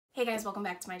Hey guys, welcome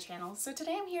back to my channel. So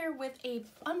today I'm here with a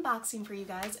unboxing for you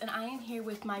guys, and I am here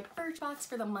with my Birchbox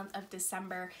for the month of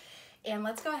December. And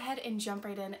let's go ahead and jump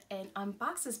right in and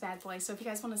unbox this bad boy. So if you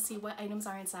guys want to see what items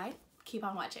are inside, keep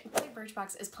on watching.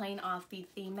 Birchbox is playing off the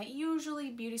theme that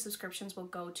usually beauty subscriptions will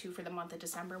go to for the month of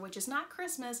December, which is not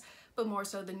Christmas, but more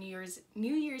so the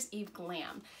New Year's Eve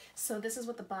glam. So this is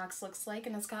what the box looks like,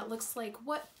 and looks like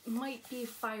what might be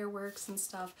fireworks and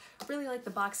stuff. Really like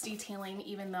the box detailing,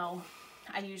 even though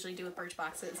I usually do with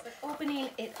Birchboxes. But opening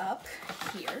it up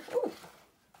here, ooh,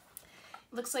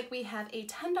 looks like we have a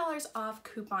 $10 off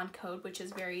coupon code, which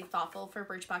is very thoughtful for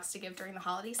Birchbox to give during the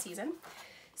holiday season.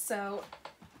 So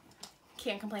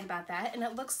can't complain about that. And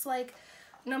it looks like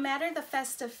no matter the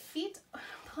festive feat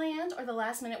planned or the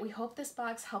last minute, we hope this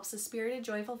box helps the spirited,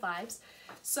 joyful vibes.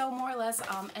 So more or less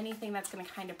anything that's going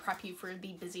to kind of prep you for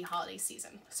the busy holiday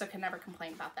season. So can never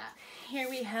complain about that. Here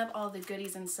we have all the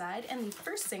goodies inside, and the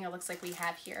first thing it looks like we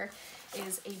have here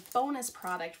is a bonus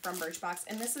product from Birchbox,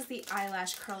 and this is the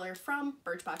eyelash curler from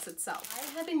Birchbox itself.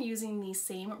 I have been using the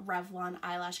same Revlon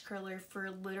eyelash curler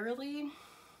for literally,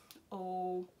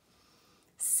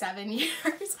 7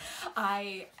 years.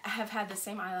 I have had the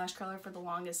same eyelash curler for the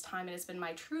longest time, and it's been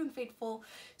my true and faithful.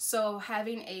 So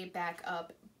having a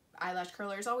backup eyelash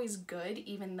curler is always good,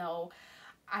 even though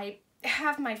I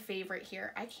have my favorite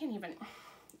here. I can't even,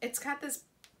 it's got this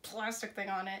plastic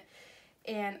thing on it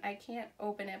and I can't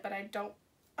open it, but I don't,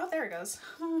 oh, there it goes.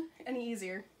 Any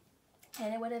easier.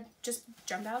 And it would have just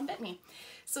jumped out and bit me.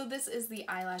 So this is the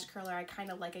eyelash curler. I kind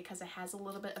of like it because it has a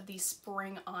little bit of the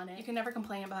spring on it. You can never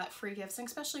complain about free gifts, and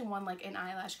especially one like an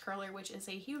eyelash curler, which is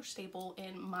a huge staple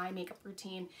in my makeup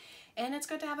routine. And it's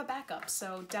good to have a backup,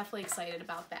 so definitely excited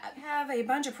about that. I have a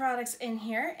bunch of products in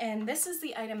here, and this is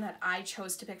the item that I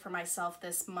chose to pick for myself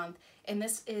this month. And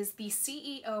this is the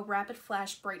C.E.O. Rapid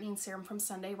Flash Brightening Serum from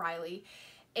Sunday Riley.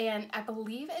 And I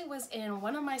believe it was in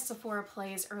one of my Sephora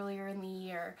plays earlier in the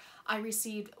year. I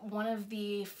received one of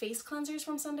the face cleansers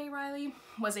from Sunday Riley,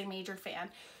 was a major fan.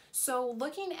 So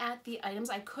looking at the items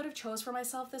I could have chose for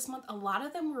myself this month, a lot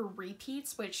of them were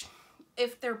repeats, which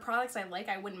if they're products I like,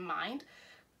 I wouldn't mind.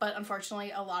 But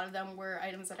unfortunately, a lot of them were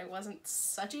items that I wasn't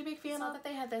such a big fan of. Now that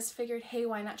they had this, figured, hey,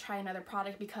 why not try another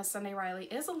product, because Sunday Riley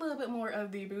is a little bit more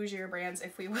of the bougier brands,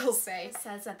 if we will say. It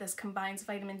says that this combines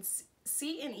vitamins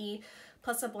C and E,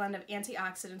 plus a blend of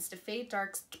antioxidants to fade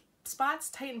dark spots,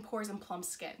 tighten pores, and plump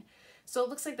skin. So it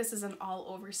looks like this is an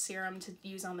all-over serum to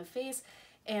use on the face,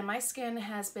 and my skin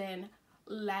has been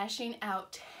lashing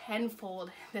out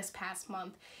tenfold this past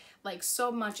month. Like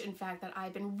so much, in fact, that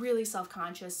I've been really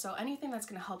self-conscious. So anything that's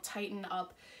going to help tighten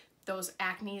up those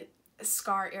acne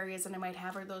scar areas that I might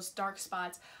have, or those dark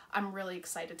spots, I'm really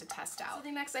excited to test out. So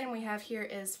the next item we have here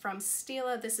is from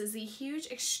Stila. This is the Huge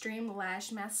Extreme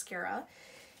Lash Mascara.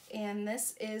 And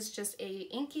this is just a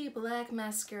inky black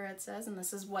mascara, it says, and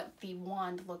this is what the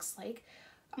wand looks like.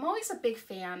 I'm always a big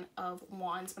fan of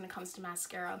wands when it comes to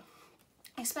mascara,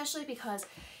 especially because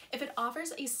if it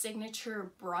offers a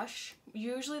signature brush,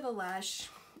 usually the lash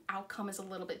outcome is a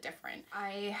little bit different.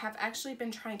 I have actually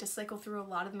been trying to cycle through a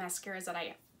lot of the mascaras that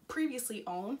I previously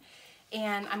owned,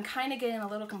 and I'm kind of getting a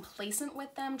little complacent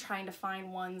with them, trying to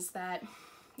find ones that,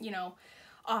 you know,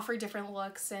 offer different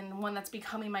looks, and one that's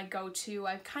becoming my go-to.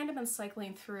 I've kind of been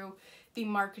cycling through the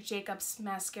Marc Jacobs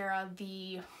mascara,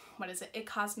 the, what is it, It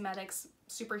Cosmetics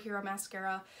Superhero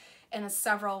Mascara, and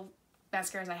several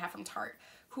mascaras I have from Tarte.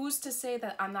 Who's to say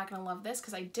that I'm not going to love this,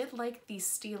 because I did like the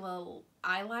Stila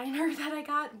eyeliner that I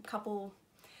got a couple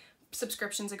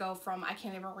subscriptions ago from, I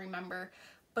can't even remember.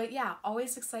 But yeah,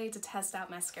 always excited to test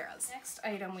out mascaras. Next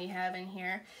item we have in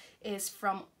here is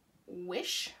from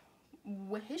Whish.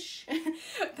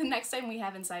 The next item we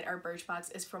have inside our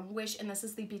Birchbox is from Whish, and this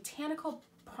is the Botanical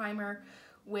Primer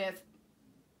with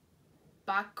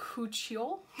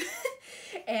bakuchiol.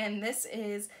 And this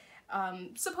is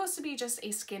supposed to be just a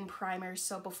skin primer,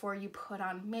 so before you put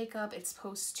on makeup, it's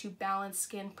supposed to balance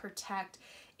skin, protect,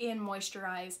 and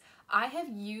moisturize. I have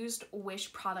used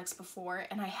Whish products before,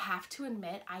 and I have to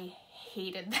admit I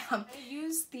hated them. I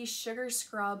used the sugar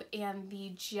scrub and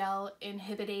the gel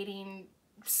inhibiting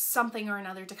something or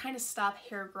another to kind of stop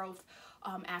hair growth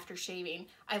after shaving.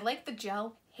 I liked the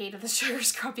gel, hated the sugar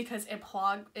scrub because it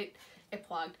clogged.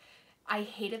 I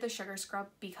hated the sugar scrub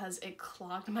because it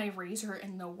clogged my razor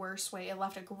in the worst way. It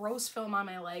left a gross film on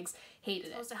my legs. Hated it.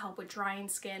 It's supposed to help with drying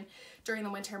skin. During the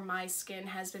winter, my skin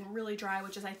has been really dry,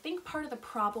 which is, I think, part of the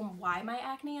problem why my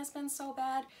acne has been so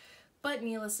bad. But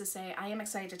needless to say, I am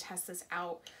excited to test this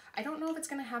out. I don't know if it's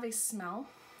going to have a smell,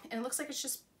 and it looks like it's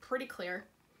just pretty clear.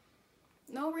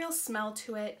 No real smell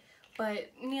to it.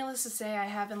 But needless to say, I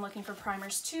have been looking for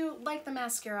primers too. Like the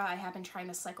mascara, I have been trying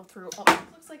to cycle through. Oh,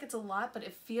 it looks like it's a lot, but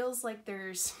it feels like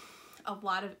there's a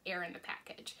lot of air in the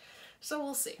package. So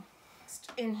we'll see.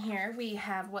 In here, we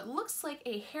have what looks like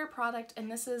a hair product,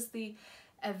 and this is the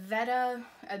Aveda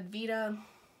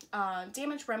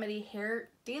Damage Remedy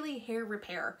Daily Hair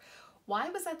Repair. Why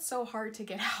was that so hard to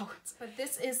get out? But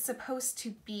this is supposed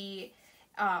to be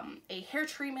a hair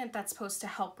treatment that's supposed to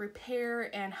help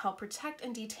repair and help protect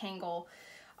and detangle.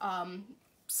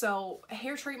 So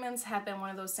hair treatments have been one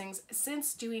of those things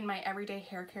since doing my everyday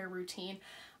hair care routine.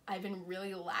 I've been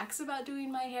really lax about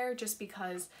doing my hair just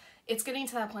because it's getting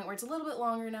to that point where it's a little bit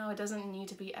longer now. It doesn't need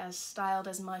to be as styled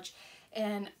as much.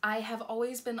 And I have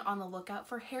always been on the lookout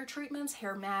for hair treatments,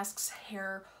 hair masks,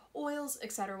 hair oils,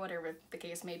 etc., whatever the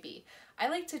case may be. I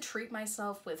like to treat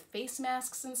myself with face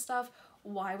masks and stuff.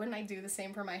 Why wouldn't I do the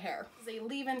same for my hair? It's a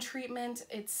leave-in treatment.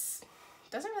 It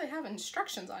doesn't really have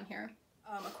instructions on here.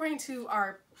 According to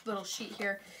our little sheet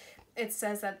here, it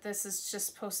says that this is just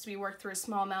supposed to be worked through a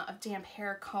small amount of damp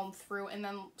hair, comb through, and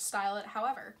then style it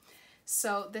however.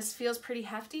 So this feels pretty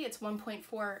hefty. It's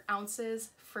 1.4 ounces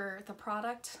for the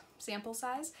product sample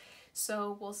size.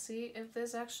 So we'll see if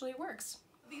this actually works.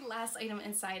 The last item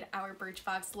inside our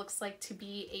Birchbox looks like to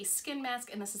be a skin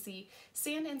mask, and this is the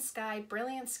Sand and Sky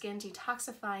Brilliant Skin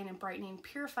Detoxifying and Brightening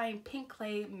Purifying Pink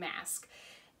Clay Mask.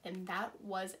 And that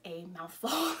was a mouthful.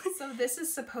 So this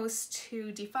is supposed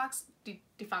to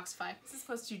detoxify. This is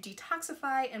supposed to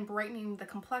detoxify and brightening the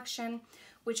complexion,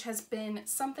 which has been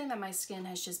something that my skin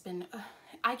has just been,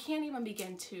 I can't even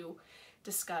begin to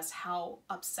discuss how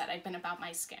upset I've been about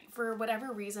my skin. For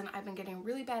whatever reason, I've been getting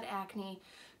really bad acne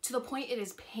to the point it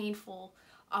is painful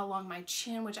along my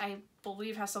chin, which I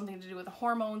believe has something to do with the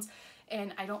hormones,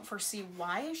 and I don't foresee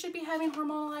why I should be having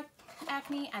hormonal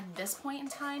acne at this point in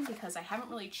time because I haven't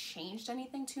really changed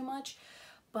anything too much,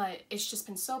 but it's just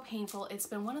been so painful. It's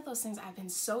been one of those things I've been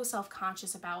so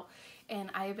self-conscious about, and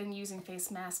I have been using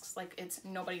face masks like it's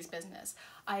nobody's business.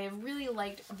 I have really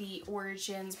liked the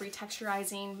Origins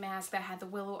retexturizing mask that had the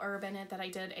willow herb in it that I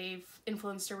did a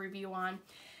influencer review on,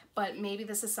 but maybe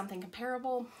this is something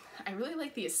comparable. I really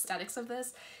like the aesthetics of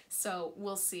this, so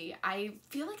we'll see. I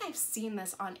feel like I've seen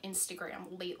this on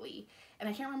Instagram lately, and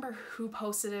I can't remember who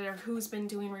posted it or who's been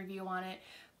doing review on it,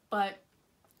 but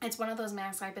it's one of those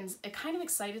masks I've been kind of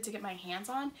excited to get my hands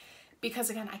on because,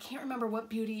 again, I can't remember what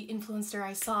beauty influencer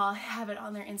I saw have it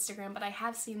on their Instagram, but I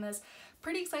have seen this.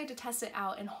 Pretty excited to test it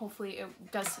out, and hopefully it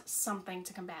does something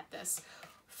to combat this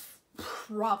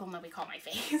problem that we call my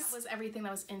face. That was everything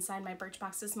that was inside my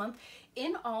Birchbox this month.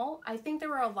 In all, I think there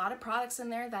were a lot of products in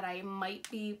there that I might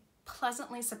be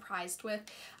pleasantly surprised with.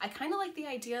 I kind of like the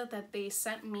idea that they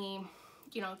sent me,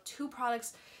 you know, 2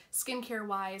 products skincare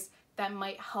wise that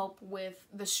might help with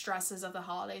the stresses of the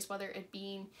holidays, whether it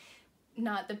being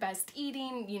not the best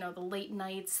eating, you know, the late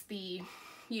nights, the,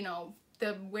 you know,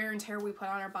 the wear and tear we put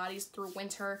on our bodies through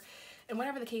winter, and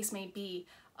whatever the case may be.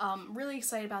 Really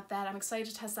excited about that. I'm excited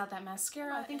to test out that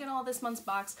mascara. I think in all this month's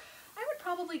box, I would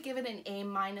probably give it an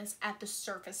A- at the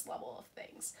surface level of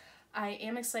things. I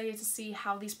am excited to see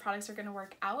how these products are going to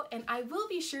work out, and I will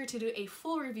be sure to do a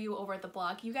full review over at the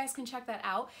blog. You guys can check that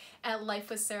out at Life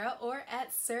with Sarah or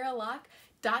at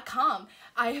sarahlock.com.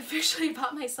 I officially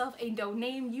bought myself a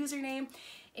no-name username,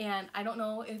 and I don't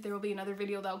know if there will be another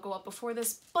video that will go up before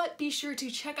this, but be sure to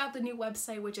check out the new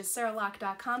website, which is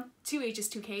sarahlock.com, 2 H's,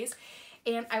 2 K's.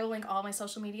 And I will link all my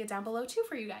social media down below too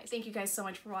for you guys. Thank you guys so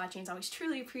much for watching. It's always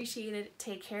truly appreciated.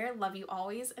 Take care. Love you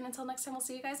always. And until next time, we'll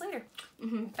see you guys later.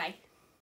 Bye.